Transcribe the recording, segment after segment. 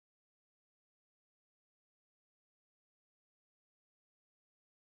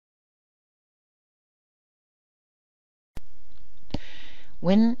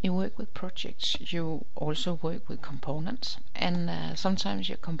When you work with projects, you also work with components, and sometimes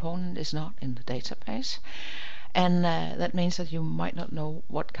your component is not in the database, and that means that you might not know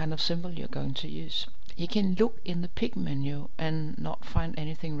what kind of symbol you're going to use. You can look in the pick menu and not find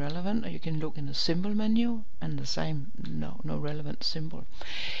anything relevant, or you can look in the symbol menu and the same, no relevant symbol.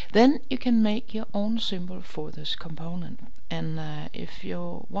 Then you can make your own symbol for this component, and if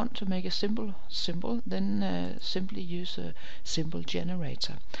you want to make a symbol, then simply use a symbol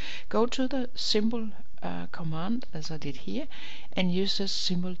generator. Go to the symbol command, as I did here, and use this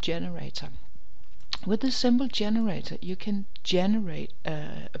symbol generator. With the symbol generator, you can generate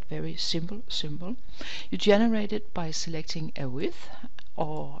a very simple symbol. You generate it by selecting a width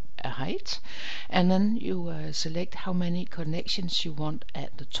or a height, and then you select how many connections you want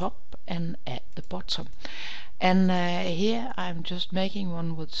at the top and at the bottom. And here I'm just making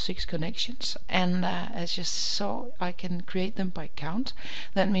one with 6 connections, and as you saw, I can create them by count.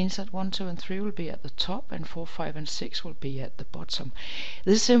 That means that 1, 2 and 3 will be at the top, and 4, 5 and 6 will be at the bottom.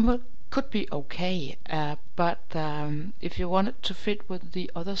 This symbol could be okay, but if you want it to fit with the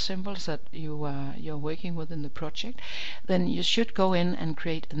other symbols that you're working with in the project, then you should go in and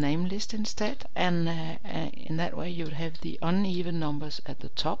create a name list instead, and in that way you'd have the uneven numbers at the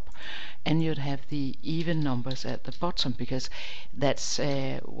top and you'd have the even numbers at the bottom, because that's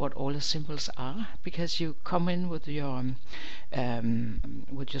what all the symbols are, because you come in with your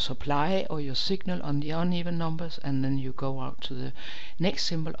supply or your signal on the uneven numbers, and then you go out to the next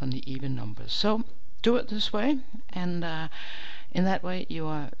symbol on the even numbers. So do it this way, and in that way you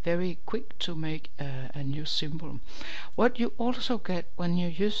are very quick to make a new symbol. What you also get when you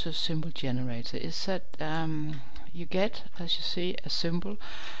use a symbol generator is that you get, as you see, a symbol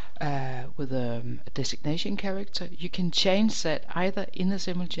with a designation character. You can change that either in the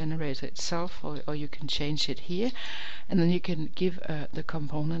symbol generator itself, or you can change it here, and then you can give the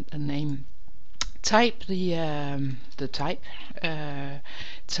component a name. Type the type,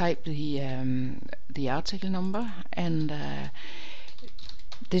 type the article number, and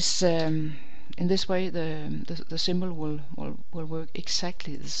this in this way the symbol will work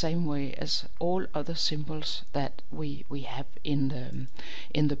exactly the same way as all other symbols that we have in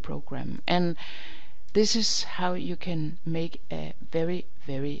the program. And this is how you can make a very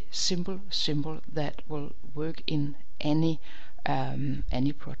simple symbol that will work in any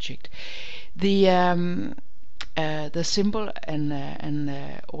project. The symbol and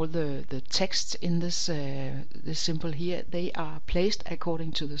all the text in this symbol here, they are placed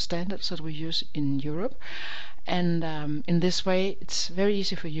according to the standards that we use in Europe, and in this way it's very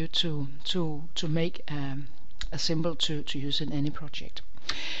easy for you to make a symbol to use in any project.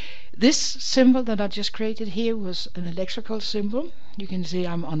 This symbol that I just created here was an electrical symbol. You can see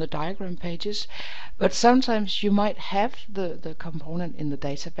I'm on the diagram pages, but sometimes you might have the component in the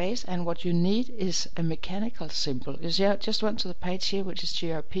database, and what you need is a mechanical symbol. You see, I just went to the page here, which is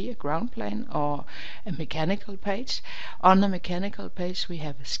GRP, a ground plane, or a mechanical page. On the mechanical page we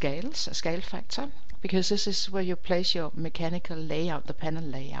have scales, a scale factor, because this is where you place your mechanical layout, the panel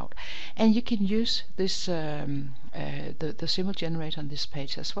layout, and you can use this the symbol generator on this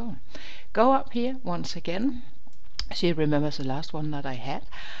page as well. Go up here once again, so you remember the last one that I had.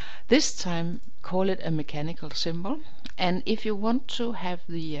 This time call it a mechanical symbol, and if you want to have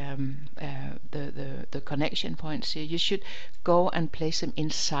the connection points here, you should go and place them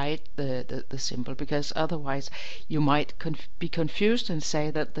inside the symbol, because otherwise you might be confused and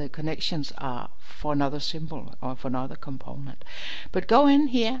say that the connections are for another symbol or for another component. But go in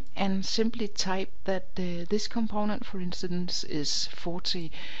here and simply type that this component, for instance, is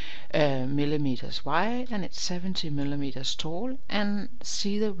 40 millimeters wide and it's 70 millimeters tall, and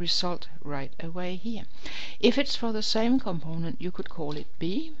see the result right away here. If it's for the same component, you could call it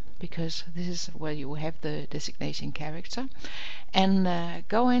B, because this is where you have the designation character, and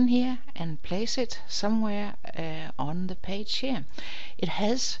go in here and place it somewhere on the page here. It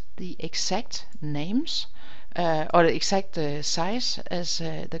has the exact names or the exact size as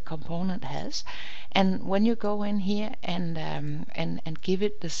the component has, and when you go in here and give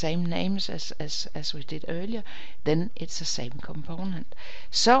it the same names as we did earlier, then it's the same component.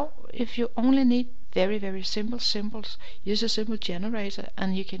 So if you only need very simple symbols, use a symbol generator,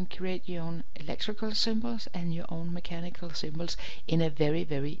 and you can create your own electrical symbols and your own mechanical symbols in a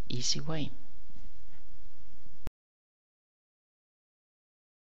very easy way.